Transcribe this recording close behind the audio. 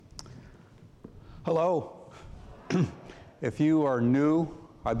Hello. If you are new,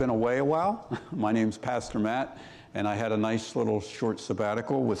 I've been away a while. My name's Pastor Matt, and I had a nice little short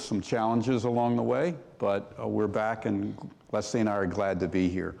sabbatical with some challenges along the way, but we're back, and Leslie and I are glad to be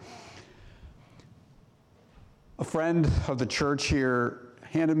here. A friend of the church here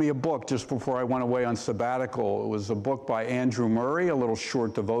handed me a book just before I went away on sabbatical. It was a book by Andrew Murray, a little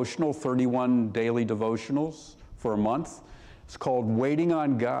short devotional, 31 daily devotionals for a month. It's called Waiting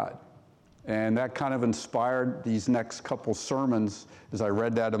on God. And that kind of inspired these next couple sermons as I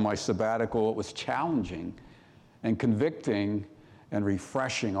read that in my sabbatical. It was challenging and convicting and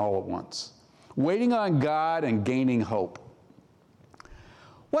refreshing all at once. Waiting on God and gaining hope.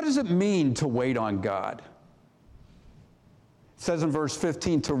 What does it mean to wait on God? It says in verse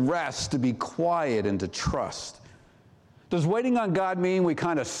 15, to rest, to be quiet, and to trust. Does waiting on God mean we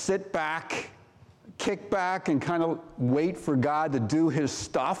kind of sit back, kick back, and kind of wait for God to do his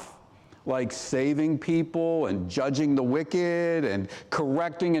stuff? Like saving people and judging the wicked and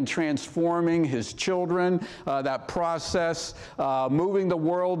correcting and transforming his children, that process, moving the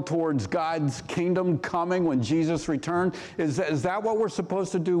world towards God's kingdom coming when Jesus returned. Is that what we're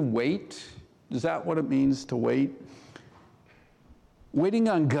supposed to do? Wait? Is that what it means to wait? Waiting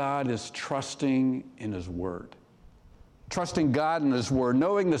on God is trusting in his word. Trusting God in his word,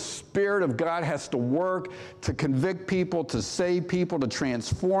 knowing the Spirit of God has to work to convict people, to save people, to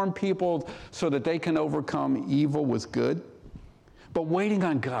transform people so that they can overcome evil with good. But waiting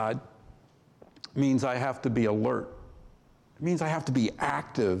on God means I have to be alert. It means I have to be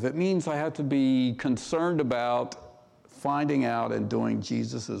active. It means I have to be concerned about finding out and doing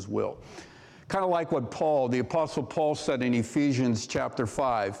Jesus' will. Kind of like what the Apostle Paul said in Ephesians chapter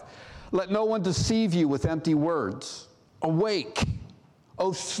 5. Let no one deceive you with empty words. Awake,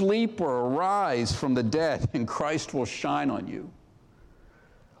 O sleeper, arise from the dead, and Christ will shine on you.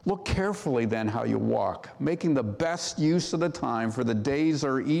 Look carefully then how you walk, making the best use of the time, for the days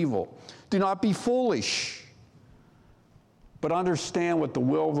are evil. Do not be foolish, but understand what the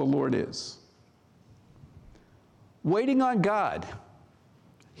will of the Lord is. Waiting on God.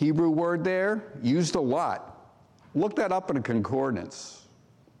 Hebrew word there, used a lot. Look that up in a concordance,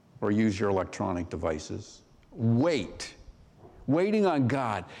 or use your electronic devices. Wait. Waiting on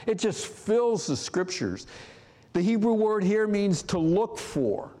God. It just fills the scriptures. The Hebrew word here means to look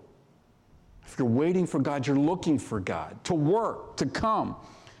for. If you're waiting for God, you're looking for God. To work, to come,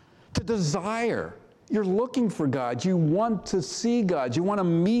 to desire. You're looking for God. You want to see God. You want to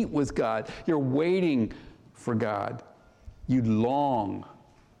meet with God. You're waiting for God. You long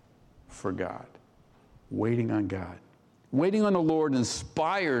for God. Waiting on God. Waiting on the Lord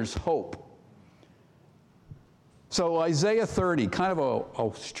inspires hope. So Isaiah 30, kind of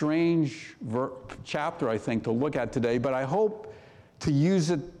a strange chapter, I think, to look at today, but I hope to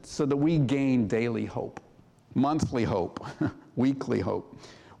use it so that we gain daily hope, monthly hope, weekly hope.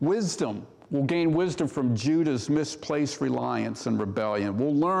 Wisdom. We'll gain wisdom from Judah's misplaced reliance and rebellion.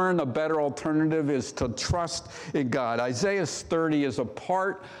 We'll learn a better alternative is to trust in God. Isaiah 30 is a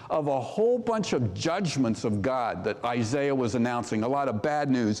part of a whole bunch of judgments of God that Isaiah was announcing, a lot of bad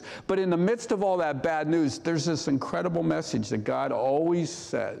news. But in the midst of all that bad news, there's this incredible message that God always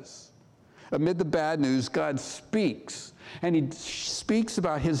says. Amid the bad news, God speaks. And he speaks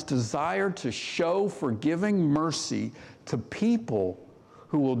about his desire to show forgiving mercy to people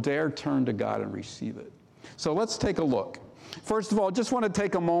who will dare turn to God and receive it. So let's take a look. First of all, just want to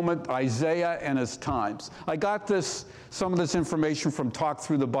take a moment, Isaiah and his times. I got some of this information from Talk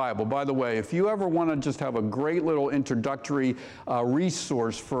Through the Bible. By the way, if you ever want to just have a great little introductory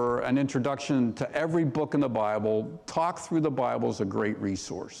resource for an introduction to every book in the Bible, Talk Through the Bible is a great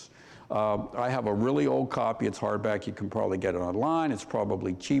resource. I have a really old copy. It's hardback. You can probably get it online. It's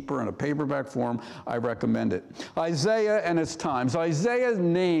probably cheaper in a paperback form. I recommend it. Isaiah and its times. Isaiah's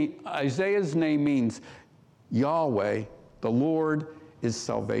name means Yahweh, the Lord is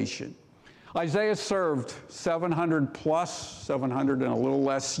salvation. Isaiah served 700 and a little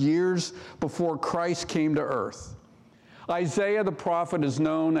less years before Christ came to earth. Isaiah the prophet is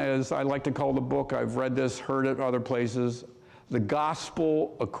known as, I like to call the book, I've read this, heard it other places, the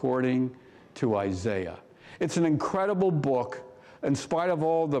Gospel according to Isaiah. It's an incredible book. In spite of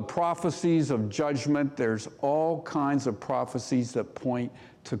all the prophecies of judgment, there's all kinds of prophecies that point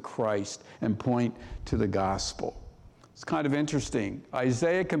to Christ and point to the gospel. It's kind of interesting.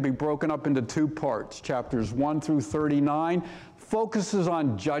 Isaiah can be broken up into two parts. Chapters 1 through 39 focuses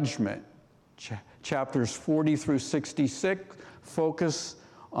on judgment. Chapters 40 through 66 focus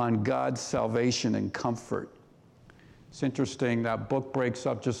on God's salvation and comfort. It's interesting, that book breaks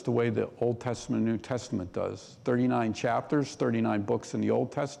up just the way the Old Testament and New Testament does. 39 chapters, 39 books in the Old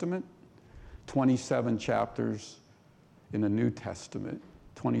Testament, 27 chapters in the New Testament,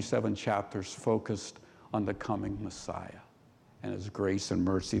 27 chapters focused on the coming Messiah and his grace and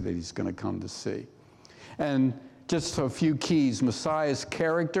mercy that he's going to come to see. And just a few keys. Messiah's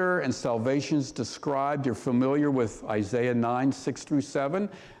character and salvation is described. You're familiar with Isaiah 9, 6 through 7.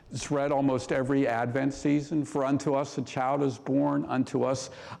 It's read almost every Advent season. For unto us a child is born, unto us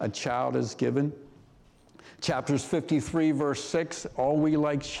a child is given. Chapters 53, verse 6, all we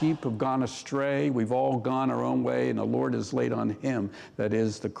like sheep have gone astray. We've all gone our own way, and the Lord has laid on him, that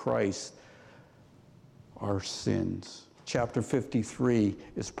is the Christ, our sins. Chapter 53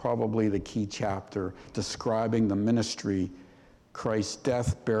 is probably the key chapter describing the ministry, Christ's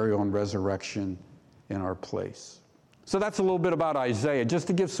death, burial, and resurrection in our place. So that's a little bit about Isaiah, just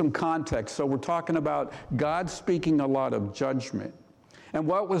to give some context. So we're talking about God speaking a lot of judgment. And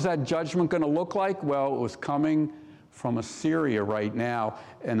what was that judgment going to look like? Well, it was coming from Assyria right now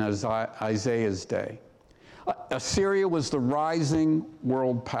in Isaiah's day. Assyria was the rising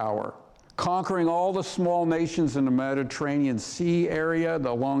world power, conquering all the small nations in the Mediterranean Sea area,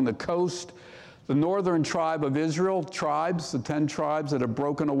 along the coast. The northern tribe of Israel, the 10 tribes that have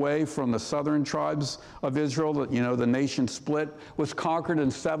broken away from the southern tribes of Israel, the nation split, was conquered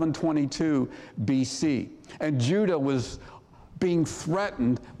in 722 BC. And Judah was being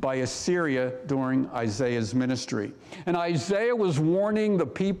threatened by Assyria during Isaiah's ministry. And Isaiah was warning the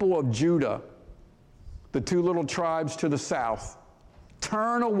people of Judah, the two little tribes to the south,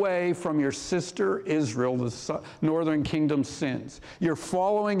 turn away from your sister Israel, the northern kingdom's sins. You're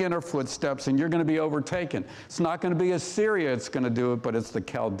following in her footsteps and you're going to be overtaken. It's not going to be Assyria that's going to do it, but it's the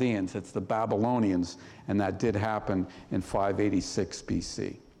Chaldeans, it's the Babylonians, and that did happen in 586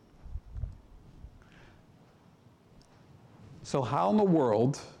 BC. So how in the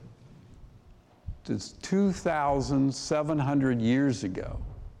world does 2,700 years ago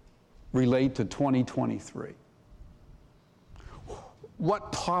relate to 2023?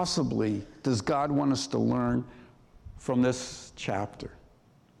 What possibly does God want us to learn from this chapter?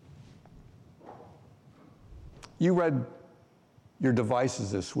 You read your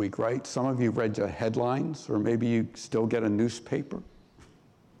devices this week, right? Some of you read the headlines, or maybe you still get a newspaper.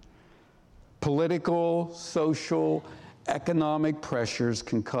 Political, social, economic pressures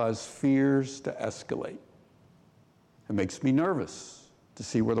can cause fears to escalate. It makes me nervous to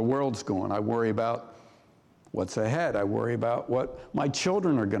see where the world's going. I worry about what's ahead. I worry about what my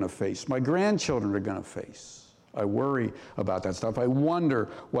children are going to face, my grandchildren are going to face. I worry about that stuff. I wonder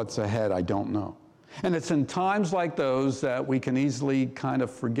what's ahead. I don't know. And it's in times like those that we can easily kind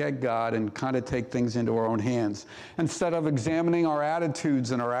of forget God and kind of take things into our own hands. Instead of examining our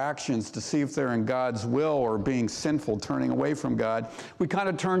attitudes and our actions to see if they're in God's will or being sinful, turning away from God, we kind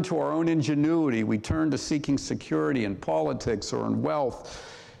of turn to our own ingenuity. We turn to seeking security in politics or in wealth.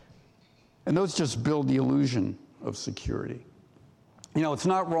 And those just build the illusion of security. You know, it's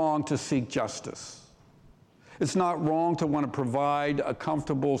not wrong to seek justice. It's not wrong to want to provide a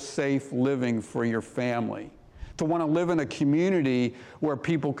comfortable, safe living for your family, to want to live in a community where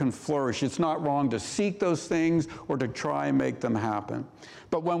people can flourish. It's not wrong to seek those things or to try and make them happen.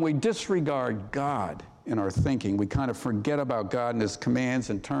 But when we disregard God in our thinking, we kind of forget about God and his commands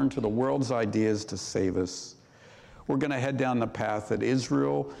and turn to the world's ideas to save us. We're going to head down the path that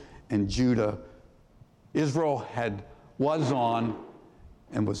Israel and Judah, Israel was on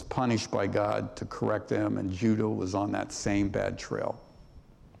and was punished by God to correct them, and Judah was on that same bad trail.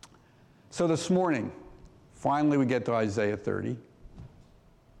 So this morning, finally we get to Isaiah 30.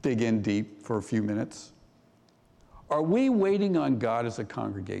 Dig in deep for a few minutes. Are we waiting on God as a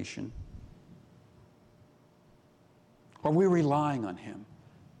congregation? Are we relying on him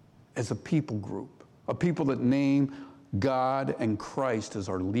as a people group, a people that name God and Christ as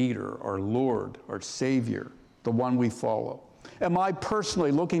our leader, our Lord, our Savior, the one we follow? Am I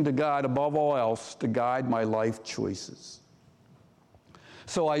personally looking to God above all else to guide my life choices?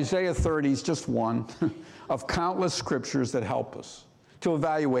 So Isaiah 30 is just one of countless scriptures that help us to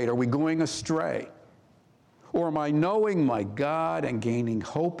evaluate, are we going astray? Or am I knowing my God and gaining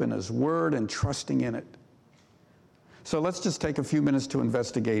hope in his word and trusting in it? So let's just take a few minutes to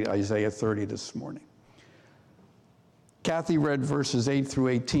investigate Isaiah 30 this morning. Kathy read verses 8 through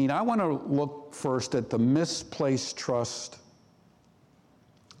 18. I want to look first at the misplaced trust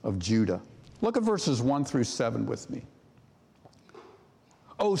of Judah. Look at verses 1 through 7 with me.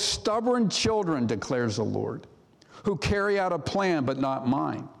 O stubborn children, declares the Lord, who carry out a plan but not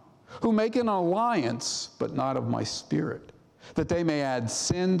mine, who make an alliance but not of my spirit, that they may add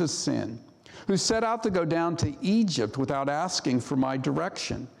sin to sin, who set out to go down to Egypt without asking for my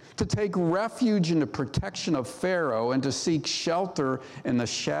direction, to take refuge in the protection of Pharaoh and to seek shelter in the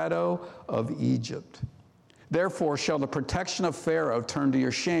shadow of Egypt. Therefore shall the protection of Pharaoh turn to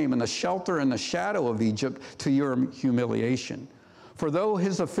your shame, and the shelter in the shadow of Egypt to your humiliation. For though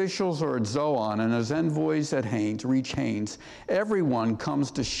his officials are at Zoan and his envoys at Hanes, reach Hanes, everyone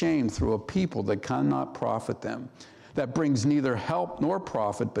comes to shame through a people that cannot profit them, that brings neither help nor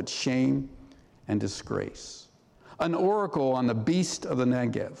profit, but shame and disgrace. An oracle on the beast of the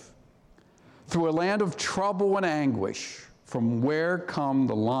Negev, through a land of trouble and anguish, from where come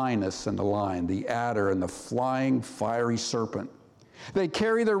the lioness and the lion, the adder and the flying fiery serpent. They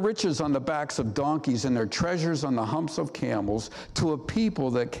carry their riches on the backs of donkeys and their treasures on the humps of camels to a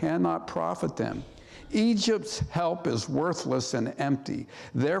people that cannot profit them. Egypt's help is worthless and empty.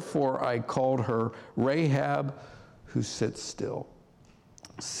 Therefore I called her Rahab, who sits still,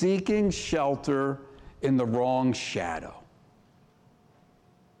 seeking shelter in the wrong shadow.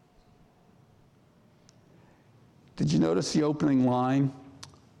 Did you notice the opening line?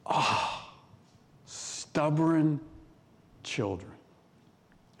 Stubborn children.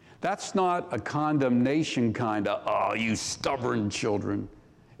 That's not a condemnation kind of, you stubborn children.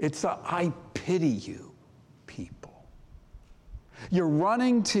 It's a, I pity you, people. You're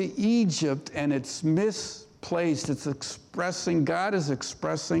running to Egypt and it's misplaced. It's expressing, God is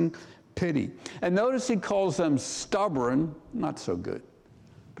expressing pity. And notice he calls them stubborn, not so good,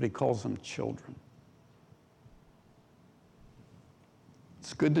 but he calls them children.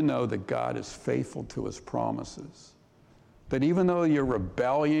 It's good to know that God is faithful to his promises. That even though you're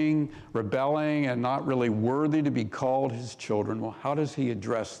rebelling and not really worthy to be called his children, well, how does he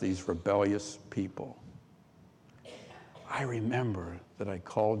address these rebellious people? I remember that I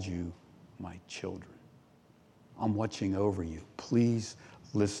called you my children. I'm watching over you. Please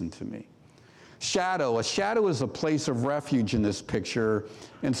listen to me. Shadow. A shadow is a place of refuge in this picture.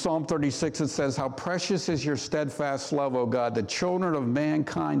 In Psalm 36, it says, how precious is your steadfast love, O God. The children of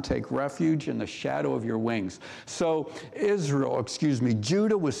mankind take refuge in the shadow of your wings. So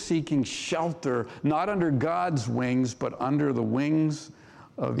Judah was seeking shelter, not under God's wings, but under the wings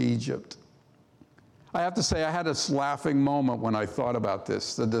of Egypt. I have to say, I had this laughing moment when I thought about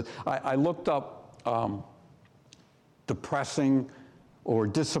this. I looked up depressing or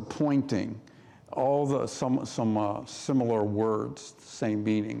disappointing, some similar words, same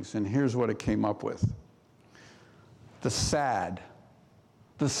meanings, and here's what it came up with. The sad,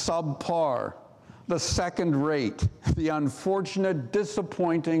 the subpar, the second rate, the unfortunate,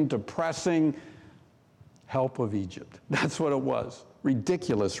 disappointing, depressing help of Egypt. That's what it was.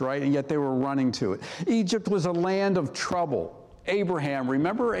 Ridiculous, right? And yet they were running to it. Egypt was a land of trouble. Abraham,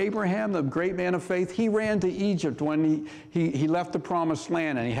 remember Abraham, the great man of faith? He ran to Egypt when he left the promised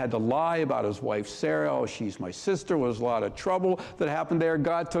land, and he had to lie about his wife Sarah. Oh, she's my sister. There was a lot of trouble that happened there.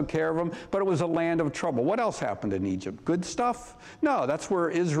 God took care of him, but it was a land of trouble. What else happened in Egypt? Good stuff? No, that's where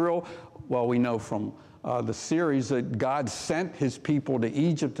Israel, well, we know from the series that God sent his people to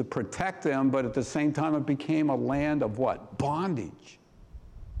Egypt to protect them, but at the same time it became a land of what? Bondage.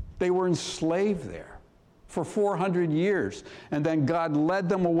 They were enslaved there for 400 years, and then God led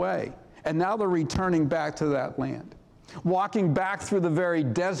them away. And now they're returning back to that land, walking back through the very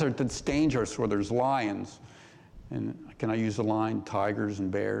desert that's dangerous, where there's lions, and can I use the line, tigers and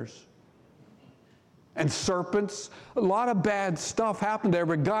bears? And serpents. A lot of bad stuff happened there,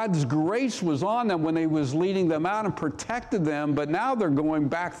 but God's grace was on them when he was leading them out and protected them, but now they're going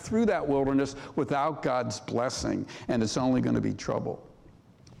back through that wilderness without God's blessing, and it's only going to be trouble.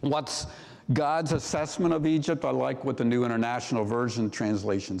 What's God's assessment of Egypt? I like what the New International Version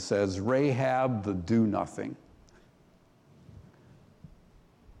translation says, Rahab the do-nothing.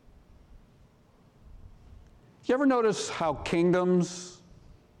 You ever notice how kingdoms,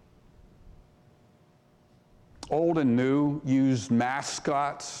 old and new, use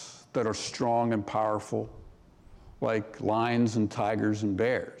mascots that are strong and powerful, like lions and tigers and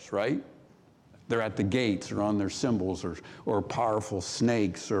bears, right? They're at the gates or on their symbols, or powerful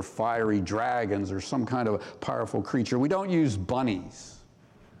snakes or fiery dragons or some kind of powerful creature. We don't use bunnies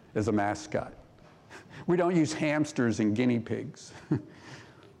as a mascot. We don't use hamsters and guinea pigs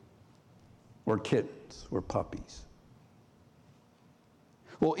or kittens or puppies.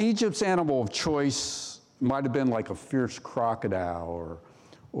 Well, Egypt's animal of choice might have been like a fierce crocodile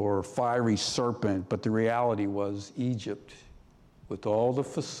or fiery serpent, but the reality was Egypt, with all the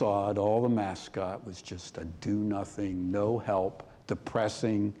facade, all the mascot, was just a do-nothing, no help,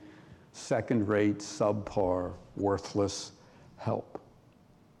 depressing, second-rate, subpar, worthless help.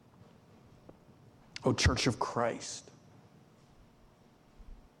 Oh, Church of Christ,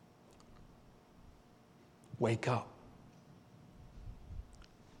 Wake up.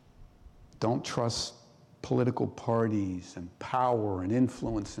 Don't trust political parties and power and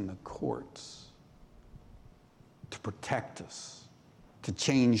influence in the courts to protect us, to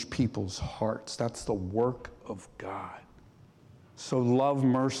change people's hearts. That's the work of God. So love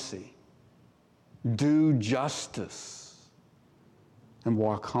mercy, do justice, and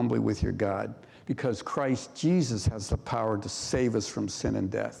walk humbly with your God, because Christ Jesus has the power to save us from sin and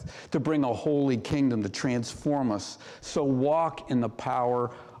death, to bring a holy kingdom, to transform us. So walk in the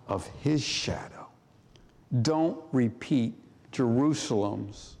power of his shadow. Don't repeat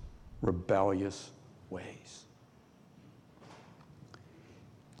Jerusalem's rebellious ways.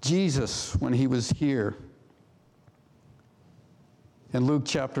 Jesus, when he was here, in Luke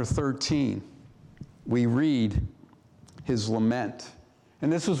chapter 13, we read his lament.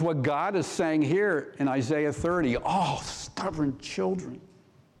 And this is what God is saying here in Isaiah 30. Oh, stubborn children,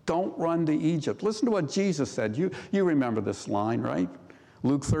 don't run to Egypt. Listen to what Jesus said. You remember this line, right?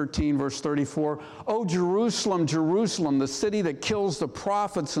 Luke 13, verse 34. Oh, Jerusalem, Jerusalem, the city that kills the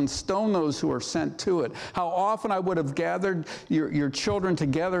prophets and stone those who are sent to it. How often I would have gathered your children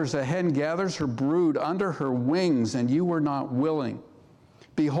together as a hen gathers her brood under her wings, and you were not willing.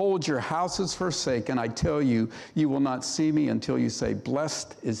 Behold, your house is forsaken. I tell you, you will not see me until you say,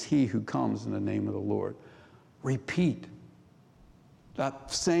 blessed is he who comes in the name of the Lord. Repeat.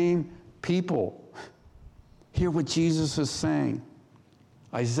 That same people. Hear what Jesus is saying.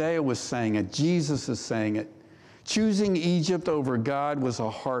 Isaiah was saying it. Jesus is saying it. Choosing Egypt over God was a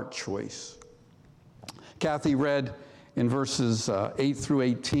heart choice. Kathy read in verses 8 through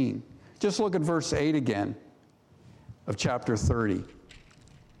 18. Just look at verse 8 again of chapter 30.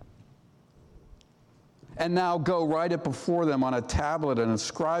 And now go, write it before them on a tablet and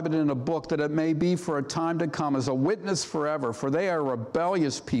inscribe it in a book, that it may be for a time to come as a witness forever. For they are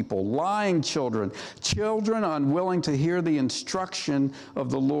rebellious people, lying children, children unwilling to hear the instruction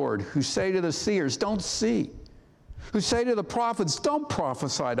of the Lord, who say to the seers, don't see, who say to the prophets, don't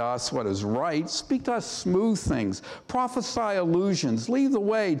prophesy to us what is right. Speak to us smooth things. Prophesy illusions. Lead the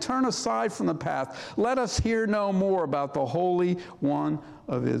way. Turn aside from the path. Let us hear no more about the Holy One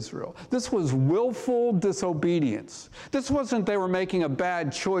of Israel. This was willful disobedience. This wasn't they were making a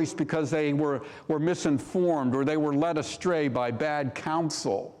bad choice because they were misinformed or they were led astray by bad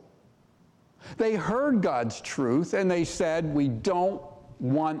counsel. They heard God's truth and they said, we don't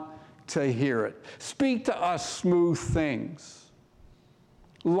want to hear it. Speak to us smooth things.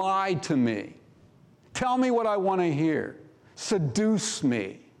 Lie to me. Tell me what I want to hear. Seduce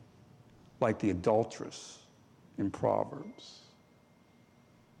me, like the adulteress in Proverbs.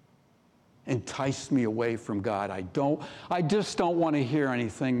 Entice me away from God. I just don't want to hear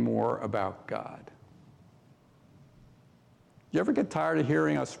anything more about God. You ever get tired of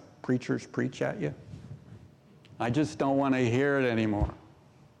hearing us preachers preach at you? I just don't want to hear it anymore.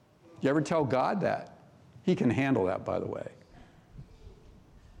 You ever tell God that? He can handle that, by the way.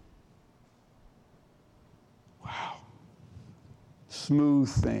 Wow. Smooth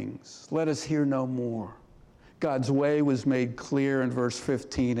things. Let us hear no more. God's way was made clear in verse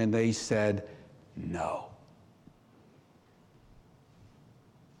 15, and they said, no.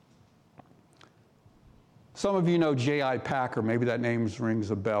 Some of you know J.I. Packer. Maybe that name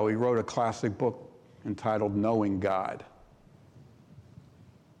rings a bell. He wrote a classic book entitled Knowing God.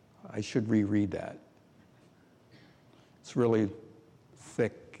 I should reread that. It's really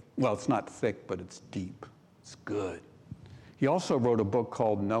thick. Well, it's not thick, but it's deep. It's good. He also wrote a book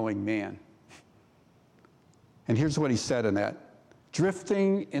called Knowing Man. And here's what he said in that.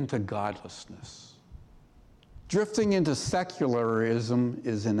 Drifting into godlessness. Drifting into secularism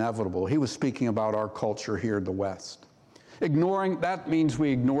is inevitable. He was speaking about our culture here in the West. Ignoring, that means we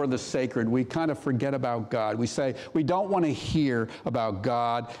ignore the sacred. We kind of forget about God. We say, we don't want to hear about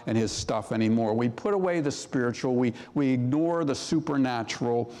God and his stuff anymore. We put away the spiritual. We ignore the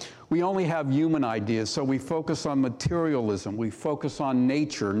supernatural. We only have human ideas, so we focus on materialism. We focus on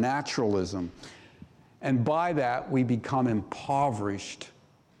nature, naturalism. And by that, we become impoverished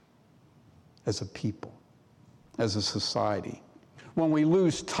as a people, as a society. When we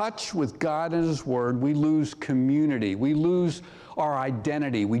lose touch with God and his word, we lose community. We lose our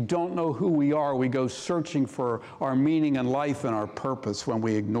identity. We don't know who we are. We go searching for our meaning in life and our purpose when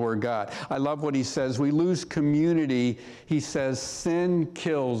we ignore God. I love what he says. We lose community. He says, sin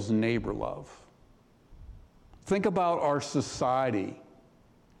kills neighbor love. Think about our society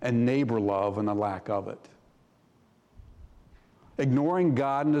and neighbor love and the lack of it. Ignoring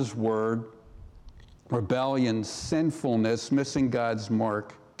God and his word, rebellion, sinfulness, missing God's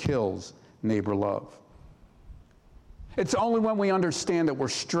mark, kills neighbor love. It's only when we understand that we're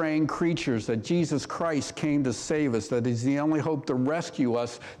straying creatures, that Jesus Christ came to save us, that He's the only hope to rescue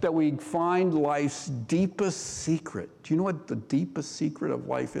us, that we find life's deepest secret. Do you know what the deepest secret of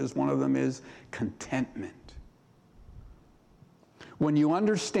life is? One of them is contentment. When you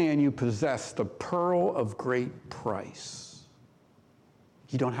understand you possess the pearl of great price,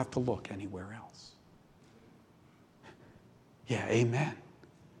 you don't have to look anywhere else. Yeah, amen.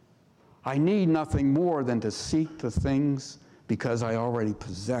 I need nothing more than to seek the things because I already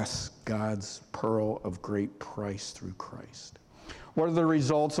possess God's pearl of great price through Christ. What are the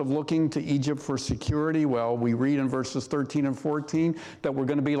results of looking to Egypt for security? Well, we read in verses 13 and 14 that we're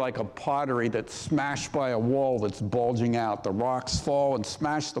going to be like a pottery that's smashed by a wall that's bulging out. The rocks fall and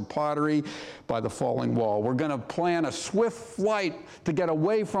smash the pottery by the falling wall. We're going to plan a swift flight to get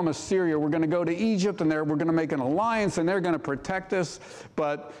away from Assyria. We're going to go to Egypt, and there we're going to make an alliance, and they're going to protect us,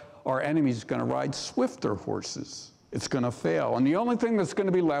 but our enemy's going to ride swifter horses. It's going to fail. And the only thing that's going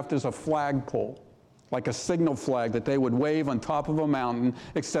to be left is a flagpole, like a signal flag that they would wave on top of a mountain,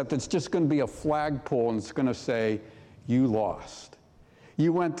 except it's just going to be a flagpole, and it's going to say, you lost.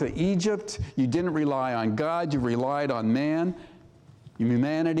 You went to Egypt. You didn't rely on God. You relied on man,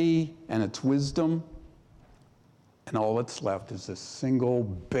 humanity, and its wisdom. And all that's left is a single,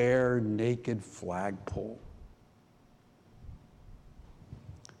 bare, naked flagpole.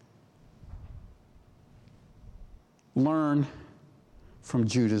 Learn from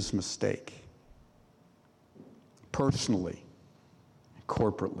Judah's mistake, personally,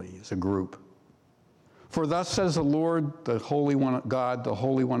 corporately, as a group. For thus says the Lord, the Holy One, God, the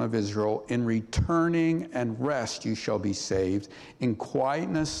Holy One of Israel, in returning and rest you shall be saved, in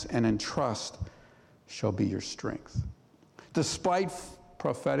quietness and in trust shall be your strength. Despite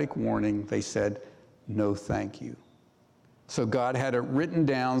prophetic warning, they said, no thank you. So God had it written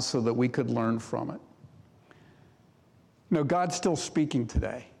down so that we could learn from it. No, God's still speaking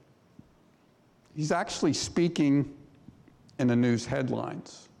today. He's actually speaking in the news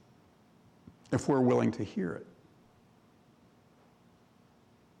headlines, if we're willing to hear it.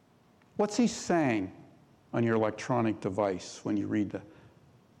 What's He saying on your electronic device when you read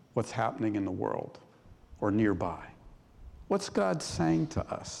what's happening in the world or nearby? What's God saying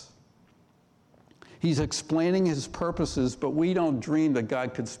to us? He's explaining His purposes, but we don't dream that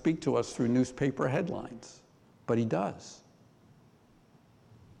God could speak to us through newspaper headlines. But He does.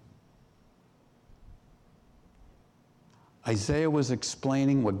 Isaiah was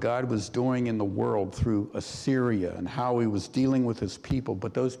explaining what God was doing in the world through Assyria and how He was dealing with His people.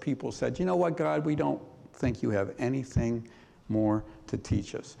 But those people said, you know what, God, we don't think you have anything more to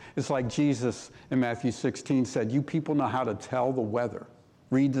teach us. It's like Jesus in Matthew 16 said, you people know how to tell the weather.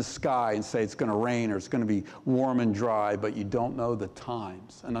 Read the sky and say it's going to rain or it's going to be warm and dry, but you don't know the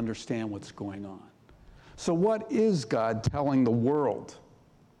times and understand what's going on. So what is God telling the world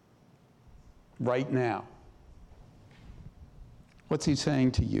right now? What's He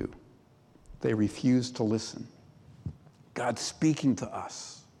saying to you? They refuse to listen. God's speaking to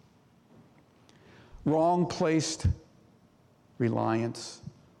us. Wrong placed reliance,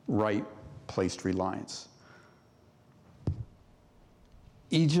 right placed reliance.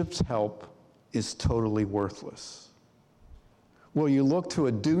 Egypt's help is totally worthless. Will you look to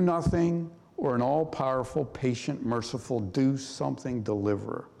a do-nothing or an all-powerful, patient, merciful, do-something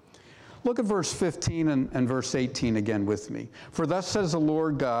deliverer? Look at verse 15 and verse 18 again with me. For thus says the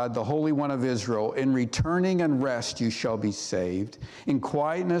Lord God, the Holy One of Israel, in returning and rest you shall be saved. In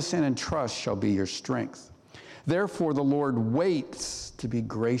quietness and in trust shall be your strength. Therefore the Lord waits to be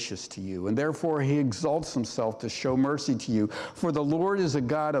gracious to you, and therefore He exalts Himself to show mercy to you. For the Lord is a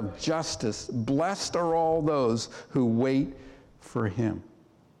God of justice. Blessed are all those who wait for Him.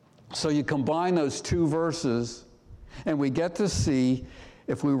 So you combine those two verses, and we get to see,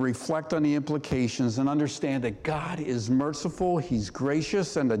 if we reflect on the implications and understand that God is merciful, He's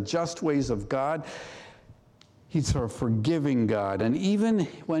gracious, and the just ways of God, He's a forgiving God. And even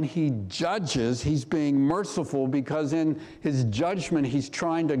when He judges, He's being merciful because in His judgment, He's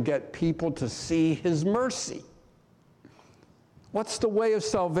trying to get people to see His mercy. What's the way of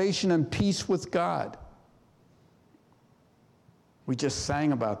salvation and peace with God? We just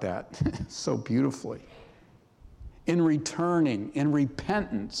sang about that so beautifully. In returning, in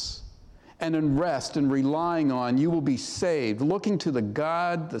repentance, and in rest and relying on, you will be saved. Looking to the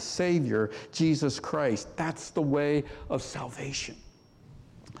God, the Savior, Jesus Christ. That's the way of salvation.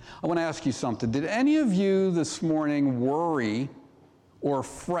 I want to ask you something. Did any of you this morning worry or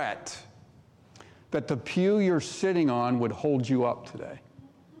fret that the pew you're sitting on would hold you up today?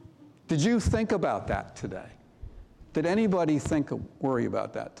 Did you think about that today? Did anybody worry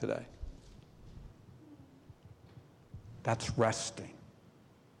about that today? That's resting.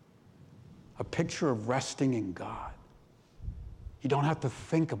 A picture of resting in God. You don't have to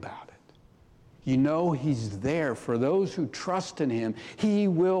think about it. You know he's there. For those who trust in him, he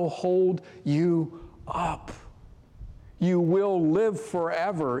will hold you up. You will live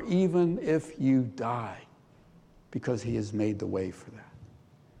forever, even if you die, because he has made the way for that.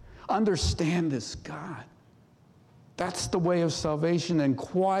 Understand this, God. That's the way of salvation, and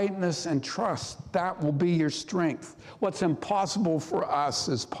quietness and trust. That will be your strength. What's impossible for us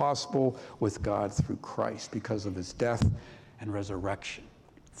is possible with God through Christ because of his death and resurrection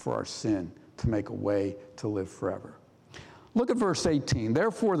for our sin to make a way to live forever. Look at verse 18.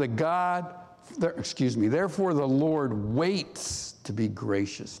 Therefore the Lord waits to be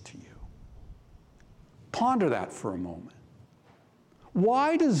gracious to you. Ponder that for a moment.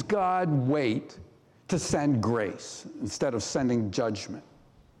 Why does God wait to send grace instead of sending judgment?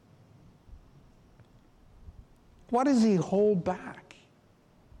 Why does he hold back?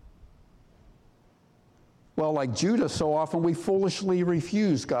 Well, like Judah, so often we foolishly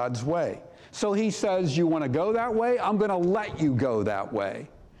refuse God's way. So he says, you want to go that way? I'm going to let you go that way.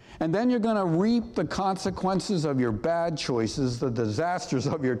 And then you're going to reap the consequences of your bad choices, the disasters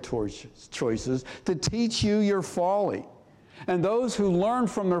of your choices, to teach you your folly. And those who learn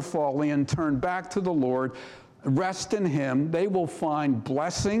from their folly and turn back to the Lord, rest in him, they will find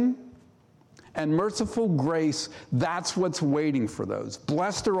blessing and merciful grace. That's what's waiting for those.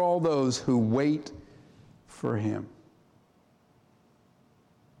 Blessed are all those who wait for him.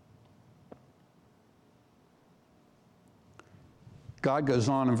 God goes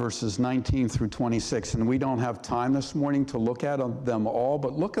on in verses 19 through 26, and we don't have time this morning to look at them all,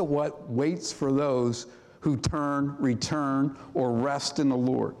 but look at what waits for those who turn, return, or rest in the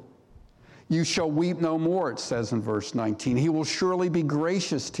Lord. You shall weep no more, it says in verse 19. He will surely be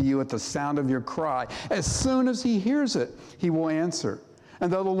gracious to you at the sound of your cry. As soon as he hears it, he will answer.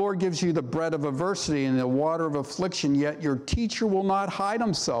 And though the Lord gives you the bread of adversity and the water of affliction, yet your teacher will not hide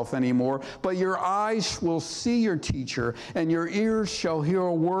himself anymore, but your eyes will see your teacher, and your ears shall hear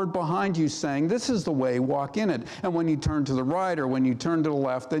a word behind you saying, this is the way, walk in it. And when you turn to the right or when you turn to the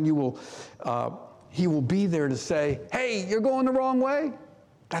left, then he will be there to say, hey, you're going the wrong way.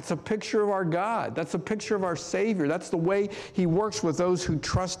 That's a picture of our God. That's a picture of our Savior. That's the way he works with those who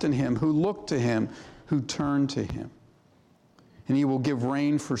trust in him, who look to him, who turn to him. And he will give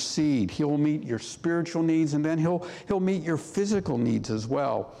rain for seed. He'll meet your spiritual needs, and then he'll meet your physical needs as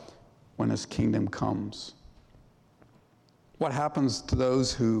well when his kingdom comes. What happens to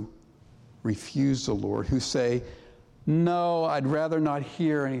those who refuse the Lord, who say, no, I'd rather not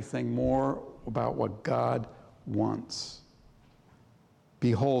hear anything more about what God wants?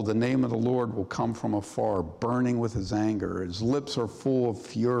 Behold, the name of the Lord will come from afar, burning with his anger. His lips are full of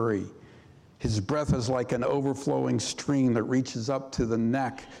fury. His breath is like an overflowing stream that reaches up to the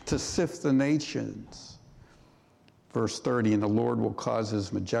neck to sift the nations. Verse 30, and the Lord will cause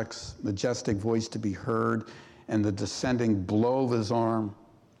his majestic voice to be heard, and the descending blow of his arm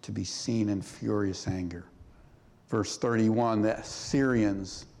to be seen in furious anger. Verse 31, the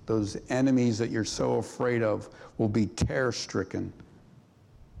Assyrians, those enemies that you're so afraid of, will be terror-stricken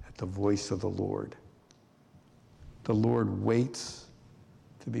at the voice of the Lord. The Lord waits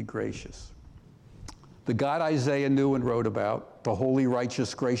to be gracious. The God Isaiah knew and wrote about, the holy,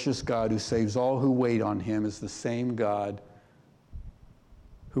 righteous, gracious God who saves all who wait on him, is the same God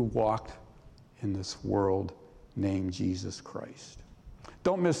who walked in this world named Jesus Christ.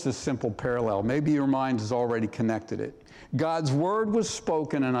 Don't miss this simple parallel. Maybe your mind has already connected it. God's word was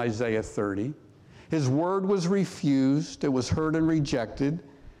spoken in Isaiah 30. His word was refused. It was heard and rejected.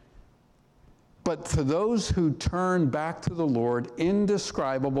 But to those who turn back to the Lord,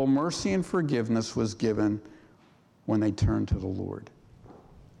 indescribable mercy and forgiveness was given when they turned to the Lord.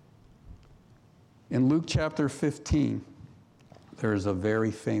 In Luke chapter 15, there is a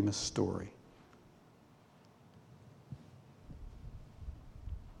very famous story.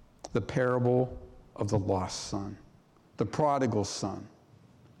 The parable of the lost son, the prodigal son.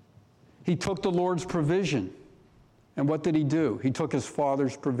 He took the Lord's provision. And what did he do? He took his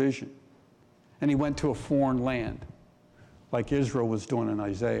father's provision. And he went to a foreign land, like Israel was doing in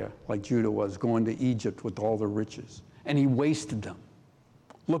Isaiah, like Judah was, going to Egypt with all the riches. And he wasted them,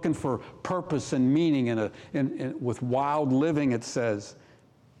 looking for purpose and meaning with wild living, it says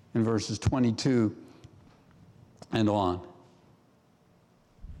in verses 22 and on.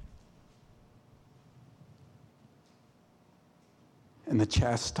 And the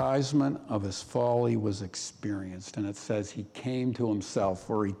chastisement of his folly was experienced. And it says he came to himself,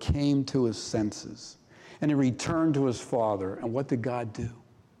 or he came to his senses. And he returned to his father. And what did God do?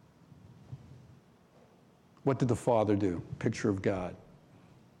 What did the Father do? Picture of God.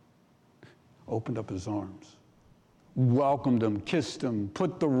 Opened up his arms, welcomed him, kissed him,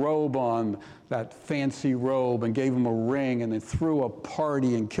 put the robe on, that fancy robe, and gave him a ring, and they threw a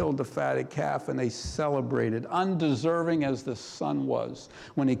party and killed the fatted calf, and they celebrated, undeserving as the son was,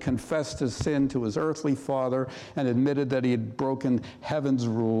 when he confessed his sin to his earthly father and admitted that he had broken heaven's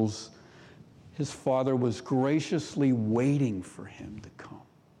rules. His father was graciously waiting for him to come,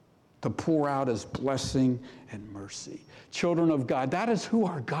 to pour out his blessing and mercy. Children of God, that is who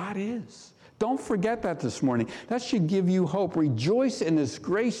our God is. Don't forget that this morning. That should give you hope. Rejoice in this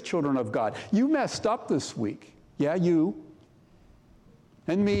grace, children of God. You messed up this week. Yeah, you.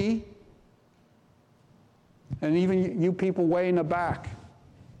 And me. And even you people way in the back.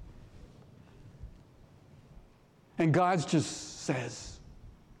 And God just says,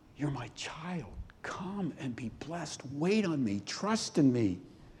 you're my child. Come and be blessed. Wait on me. Trust in me.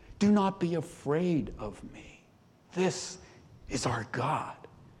 Do not be afraid of me. This is our God.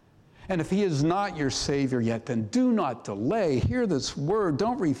 And if he is not your Savior yet, then do not delay. Hear this word.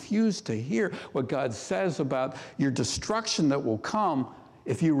 Don't refuse to hear what God says about your destruction that will come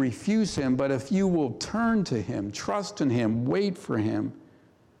if you refuse him. But if you will turn to him, trust in him, wait for him,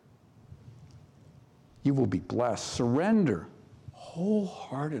 you will be blessed. Surrender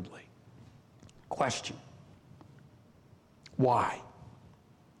wholeheartedly. Question: why?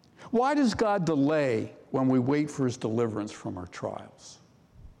 Why does God delay when we wait for his deliverance from our trials?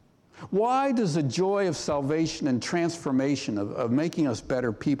 Why does the joy of salvation and transformation of making us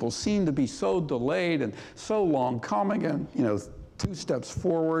better people seem to be so delayed and so long coming, and 2 steps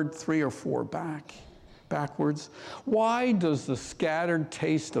forward, 3 or 4 backwards? Why does the scattered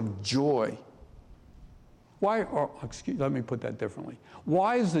taste of joy, let me put that differently.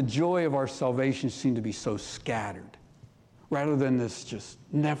 Why does the joy of our salvation seem to be so scattered rather than this just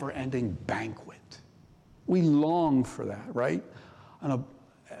never-ending banquet? We long for that, right?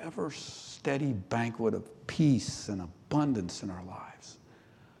 Ever steady banquet of peace and abundance in our lives.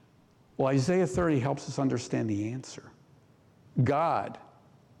 Well, Isaiah 30 helps us understand the answer. God,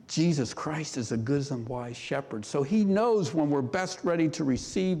 Jesus Christ, is a good and wise shepherd, so he knows when we're best ready to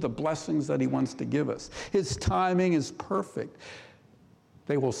receive the blessings that he wants to give us. His timing is perfect.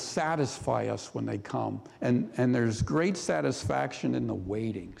 They will satisfy us when they come, and there's great satisfaction in the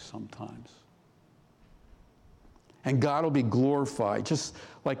waiting sometimes. And God will be glorified, just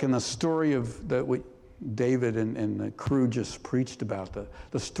like in the story of that David and the crew just preached about,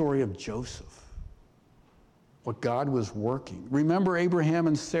 the story of Joseph, what God was working. Remember Abraham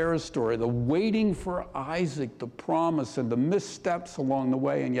and Sarah's story, the waiting for Isaac, the promise, and the missteps along the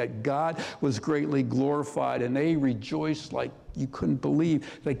way, and yet God was greatly glorified, and they rejoiced like you couldn't believe.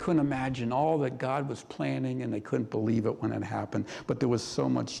 They couldn't imagine all that God was planning, and they couldn't believe it when it happened, but there was so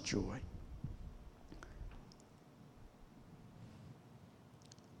much joy.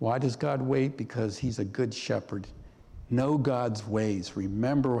 Why does God wait? Because he's a good shepherd. Know God's ways.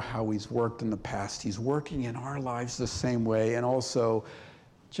 Remember how he's worked in the past. He's working in our lives the same way. And also,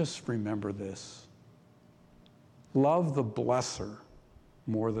 just remember this. Love the blesser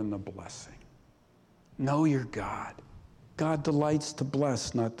more than the blessing. Know your God. God delights to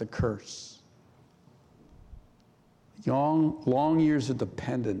bless, not to curse. Long years of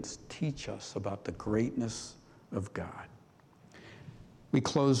dependence teach us about the greatness of God. We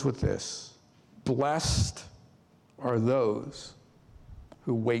close with this. Blessed are those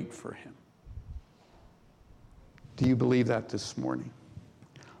who wait for him. Do you believe that this morning?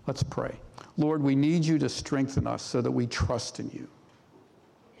 Let's pray. Lord, we need you to strengthen us so that we trust in you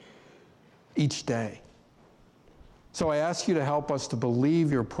each day. So I ask you to help us to believe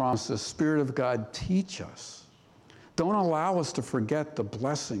your promises. Spirit of God, teach us. Don't allow us to forget the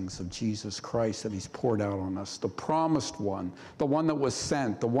blessings of Jesus Christ that he's poured out on us, the promised one, the one that was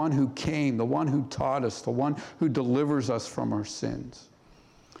sent, the one who came, the one who taught us, the one who delivers us from our sins.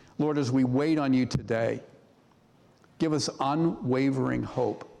 Lord, as we wait on you today, give us unwavering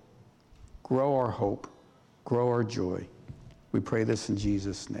hope. Grow our hope. Grow our joy. We pray this in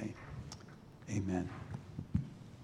Jesus' name. Amen.